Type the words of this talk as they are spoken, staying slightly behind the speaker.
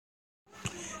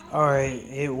Alright,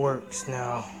 it works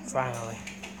now, finally.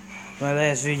 My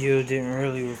last video didn't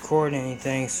really record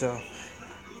anything, so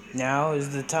now is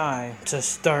the time to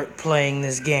start playing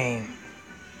this game.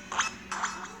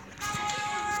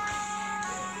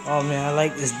 Oh man, I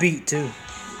like this beat too.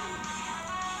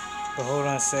 But hold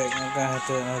on a sec, I'm gonna have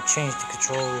to change the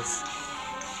controls.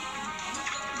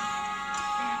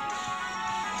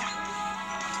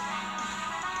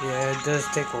 Yeah, it does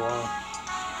take a while.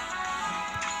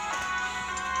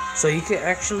 So you can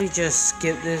actually just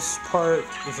skip this part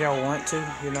if y'all want to,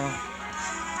 you know.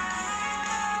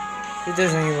 It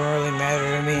doesn't even really matter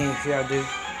to me if y'all do.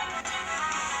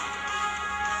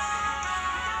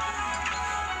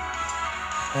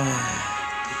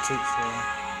 It takes long.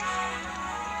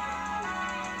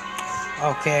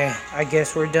 Okay, I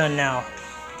guess we're done now.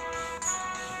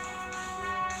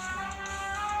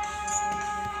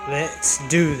 Let's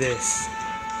do this.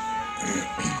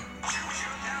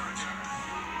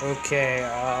 Okay,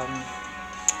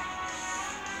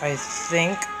 I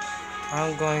think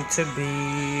I'm going to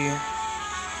be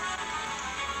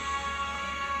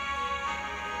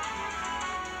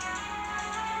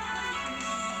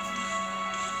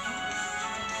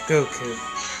Goku.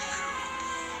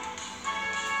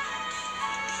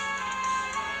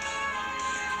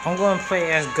 I'm going to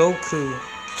play as Goku,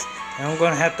 and I'm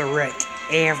going to have to wreck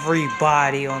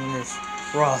everybody on this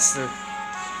roster.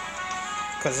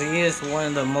 Because he is one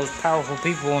of the most powerful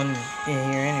people in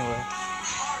here anyway.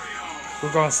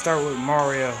 We're going to start with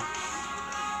Mario.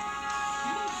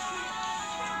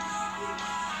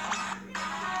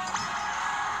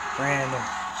 Random.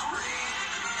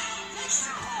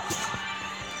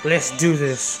 Let's do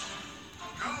this.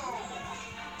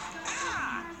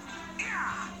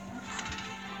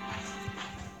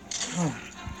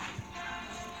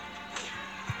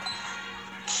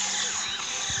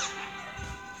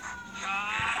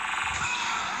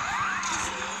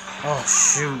 Oh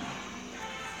shoot.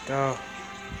 Duh.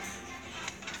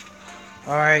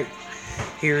 Alright,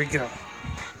 here we go.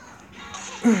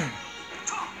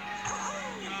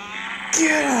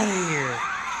 Get out of here.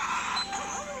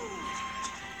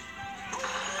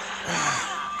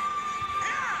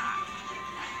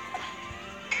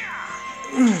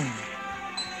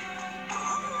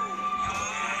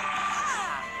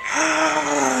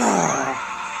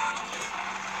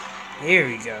 Here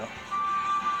we go.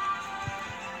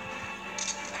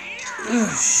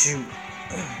 Shoot.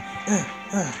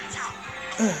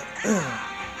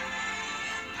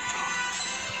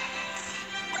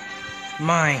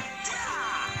 Mine.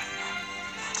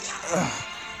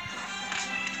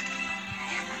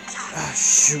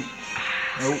 Shoot.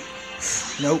 Nope.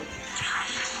 Nope.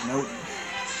 Nope.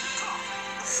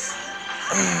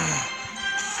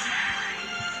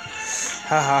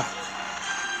 Haha.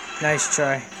 Nice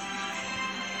try.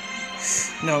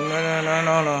 No.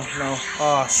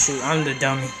 Oh shoot, I'm the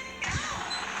dummy.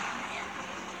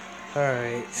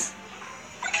 Alright.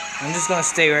 I'm just gonna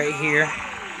stay right here.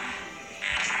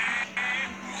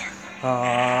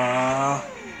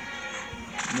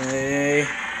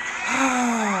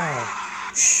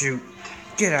 Shoot.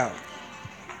 Get out.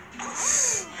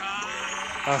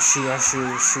 I'll shoot.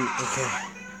 Okay.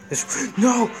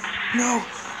 No!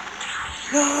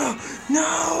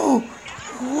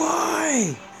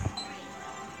 Why?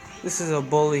 This is a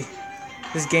bully.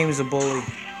 This game is a bully.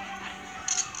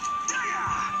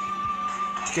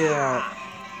 Get out.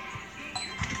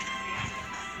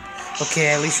 Okay,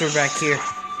 at least we're back here.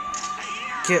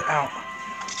 Get out.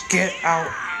 Get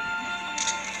out.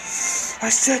 I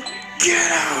said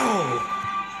get out.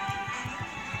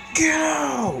 Get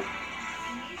out.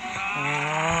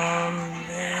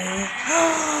 Man.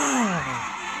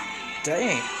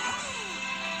 Dang.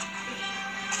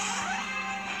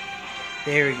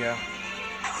 There we go.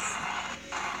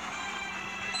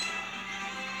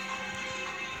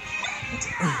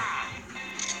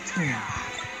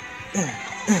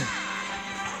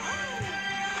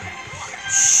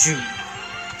 Shoot.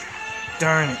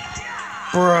 Darn it.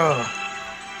 Bruh.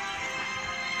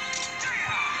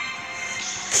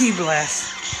 Key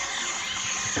blast.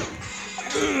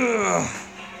 Ugh.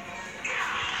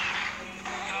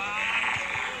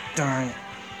 Darn it.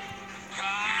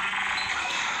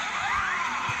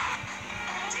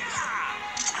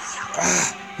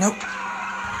 Nope.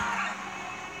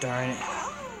 Darn it.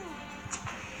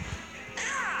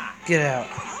 Get out.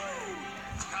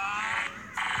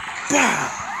 Bah!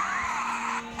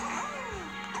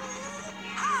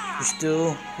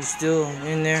 You're still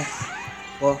in there.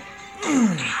 Well.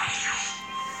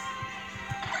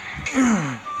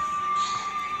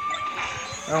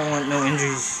 I don't want no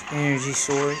energy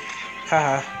sword.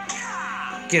 Haha.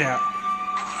 Get out.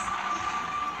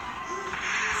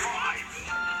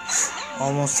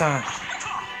 Almost time.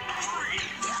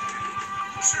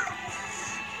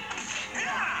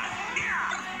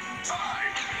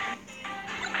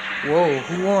 Whoa,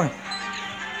 who won?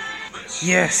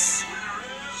 Yes.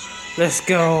 Let's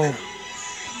go.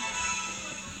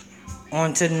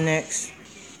 On to the next.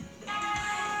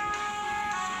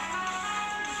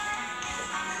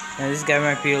 Now this guy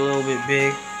might be a little bit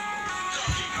big,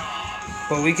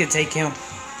 but we could take him.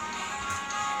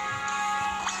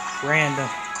 Random.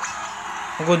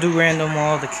 I'm gonna do random on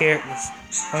all the characters.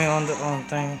 I mean on the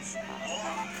things.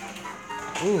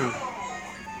 Ooh.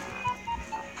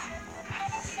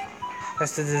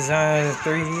 That's the design of the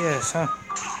 3DS, huh?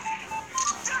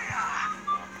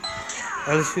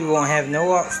 At least we won't have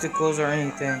no obstacles or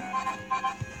anything.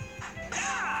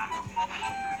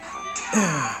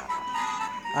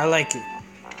 I like it.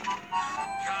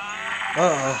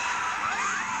 Uh-oh.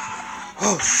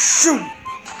 Oh, shoot!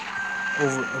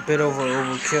 A bit over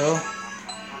overkill.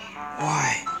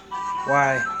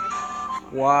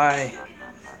 Why?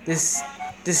 This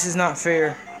is not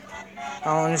fair. I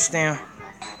don't understand.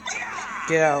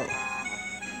 Get out.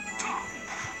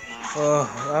 I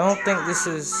don't think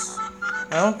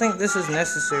this is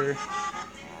necessary.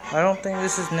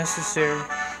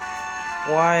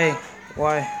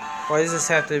 Why does this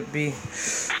have to be?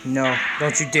 No,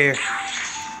 don't you dare.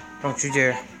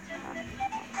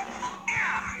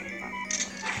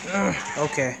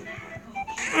 Okay.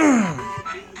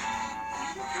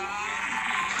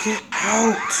 Get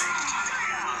out.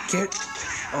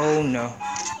 Oh no.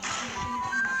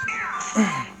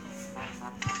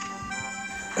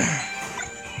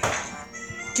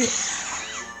 Get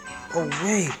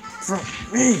away from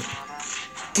me.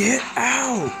 Get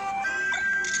out.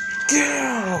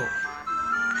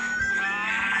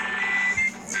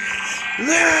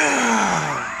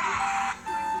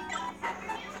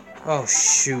 Oh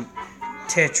shoot.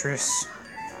 Tetris.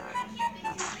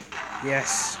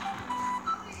 Yes.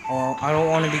 Oh, I don't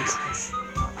want to be crushed.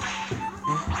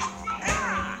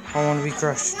 I want to be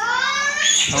crushed.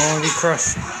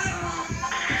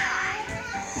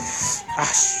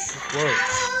 Whoa.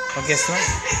 I guess not.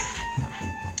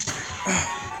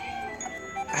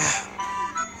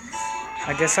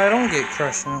 I guess I don't get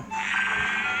crushed now.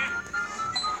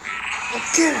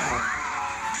 Get out.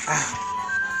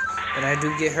 But I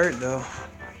do get hurt though.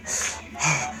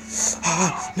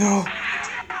 No.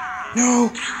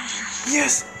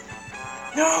 Yes.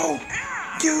 No.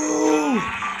 You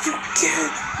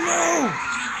can't. No.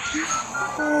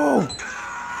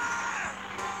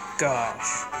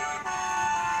 Gosh.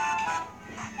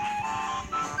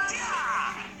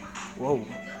 Whoa.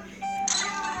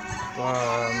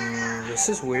 This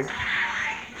is weird.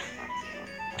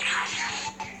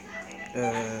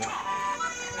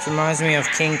 This reminds me of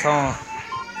King Kong.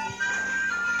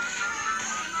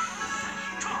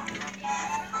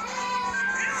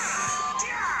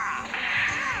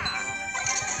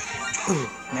 Ooh,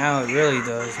 now it really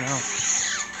does now.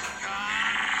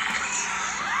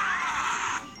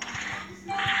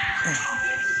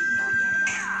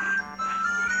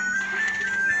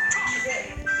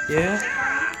 Yeah?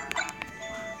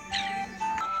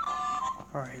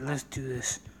 Alright, let's do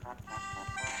this.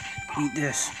 Eat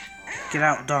this. Get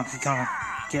out, Donkey Kong.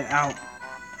 Get out.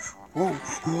 Whoa,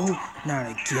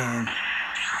 not again.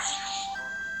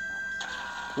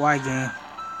 Why game?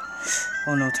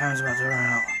 Oh no, time's about to run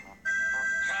out.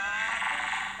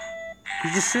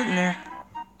 He's just sitting there.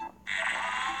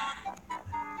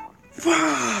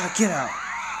 Get out.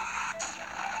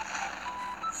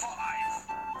 5,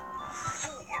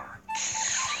 4, 3,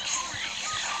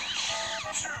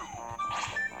 2, 1,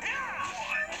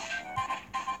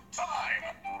 time.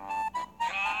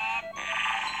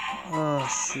 Oh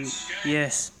shoot.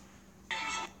 Yes.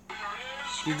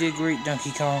 You did great,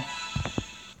 Donkey Kong.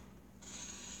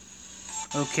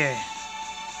 Okay.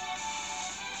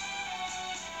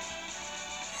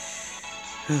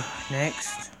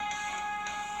 Next.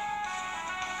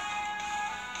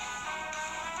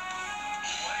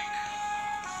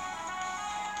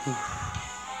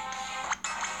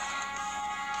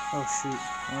 Oh shoot,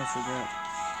 I forgot.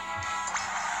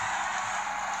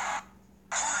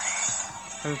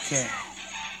 Okay.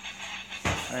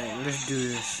 Alright, let's do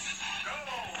this.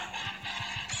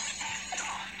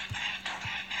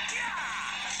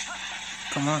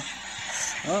 Come on.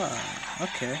 Oh,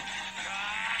 okay.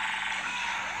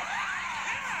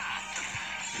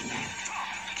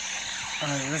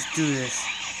 Alright, let's do this.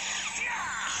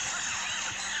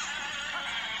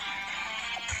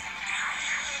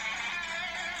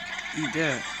 Eat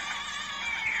that.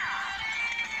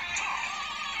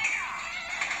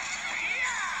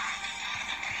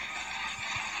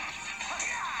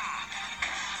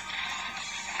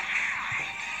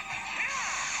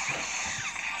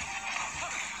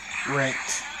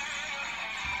 Wrecked.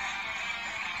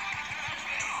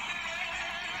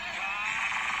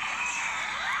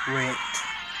 Wrecked.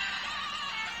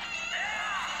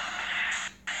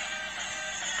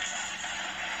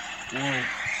 Whoa.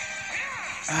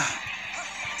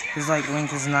 It's like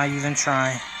Link is not even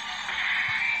trying.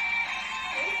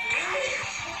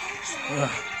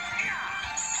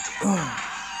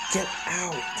 Get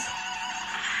out.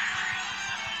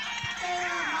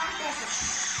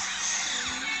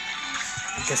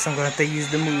 I guess I'm gonna have to use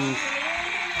the move.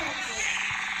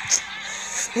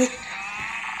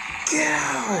 Get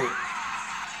out.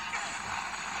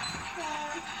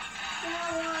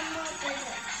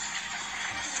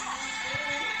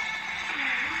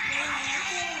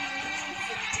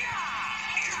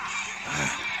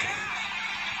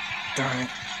 Darn it.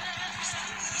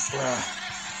 Bruh.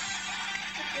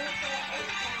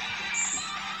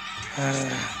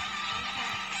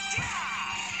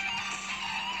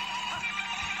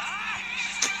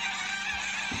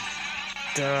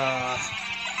 Duh.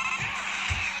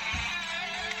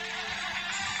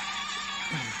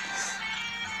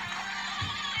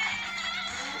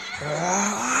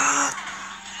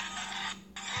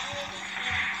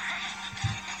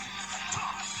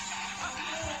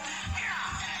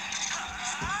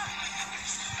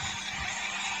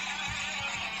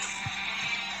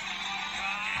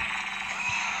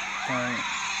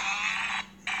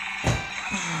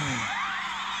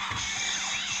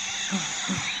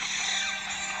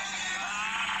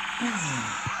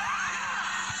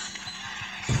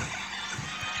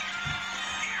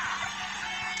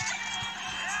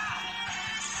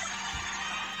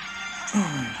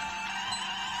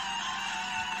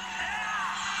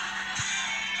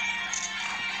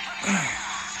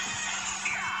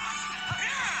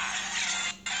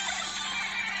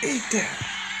 Eat that.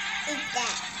 Eat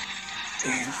that.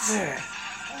 Eat that.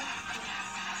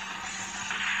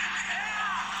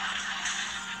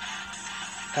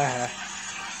 Haha.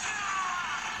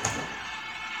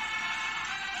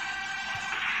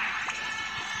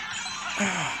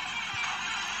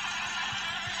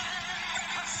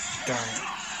 Darn it.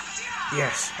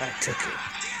 Yes, I took it.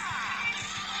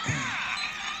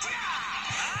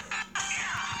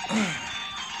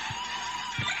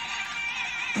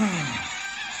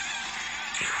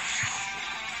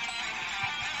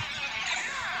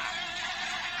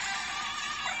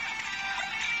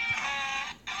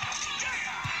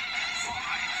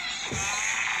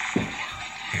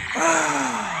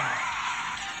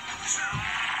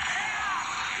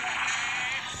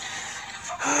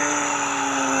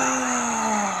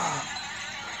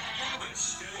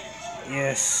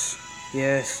 Yes,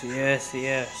 yes, yes,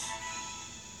 yes.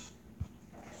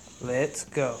 Let's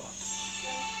go.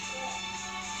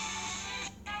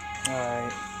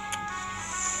 Alright.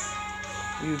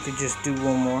 You could just do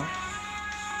one more.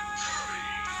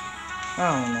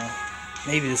 I don't know.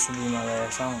 Maybe this will be my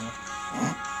last. I don't know.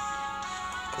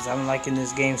 Because I'm liking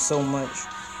this game so much.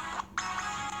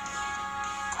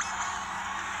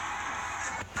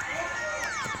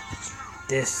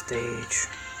 This stage.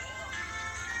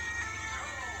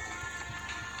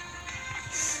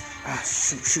 Ah,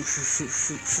 shoot, shoot, shoot, shoot,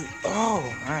 shoot, shoot. Oh,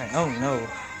 alright. Oh, no.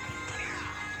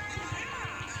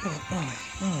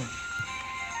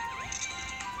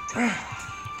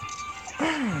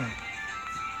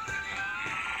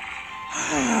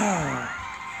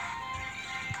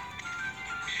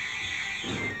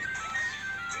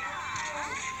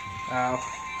 Ow.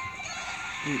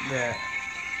 Eat that.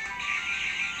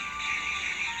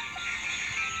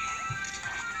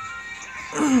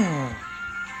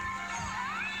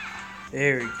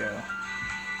 There we go.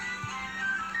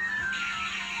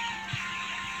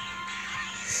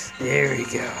 There we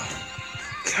go.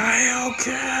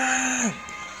 Kaioken!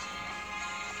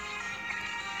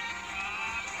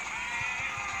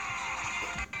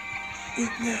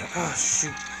 Eat that. Oh,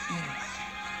 shoot.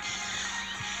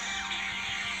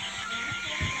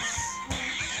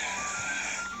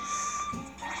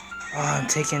 Oh, I'm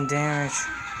taking damage.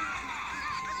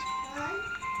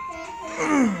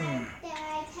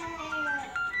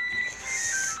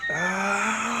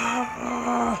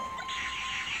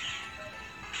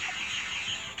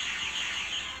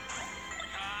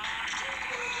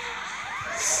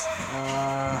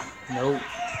 Nope.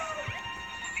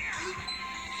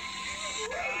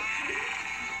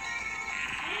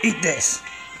 Eat this.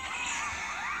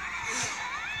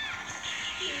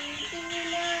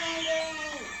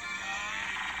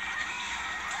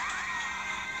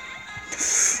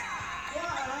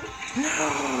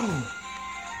 No.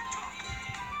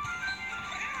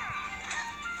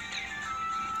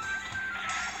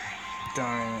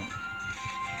 Darn it.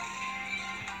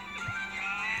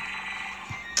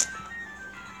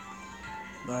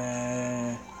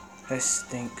 Man, that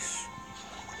stinks.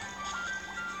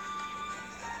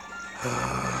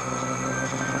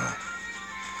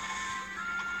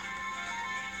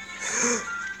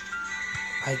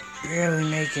 I barely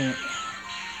making it.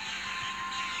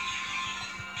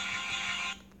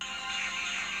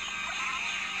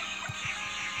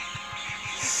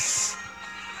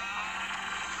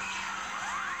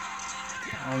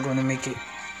 I'm gonna make it.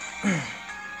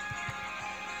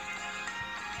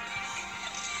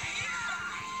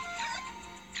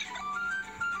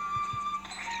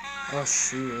 Oh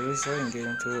shoot, at least I didn't get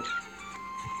into it.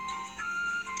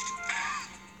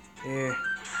 Yeah.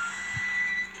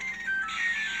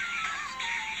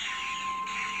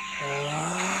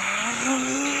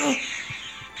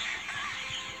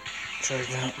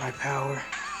 Charging up my power.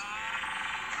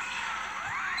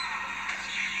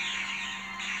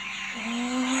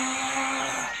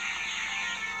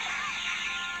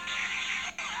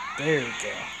 There we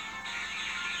go.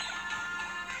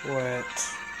 What?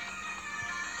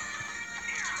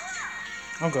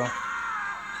 Okay.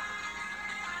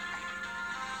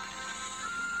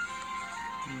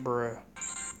 Bruh.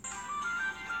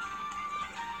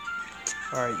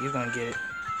 Alright, you're gonna get it.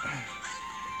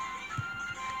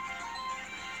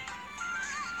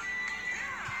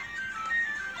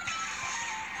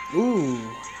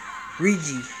 Ooh.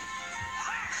 Regi.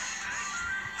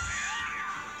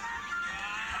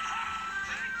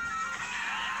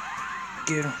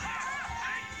 Get him.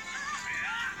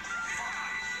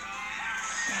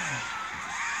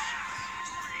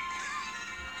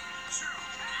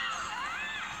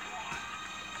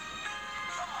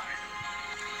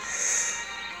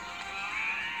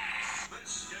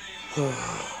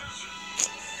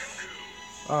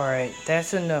 Alright,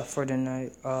 that's enough for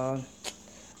tonight. I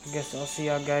guess I'll see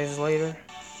y'all guys later.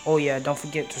 Oh yeah, don't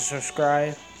forget to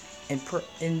subscribe. And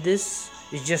this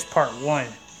is just part 1.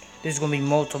 There's going to be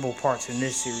multiple parts in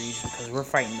this series because we're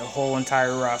fighting the whole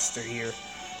entire roster here.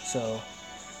 So,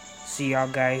 see y'all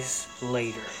guys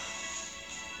later.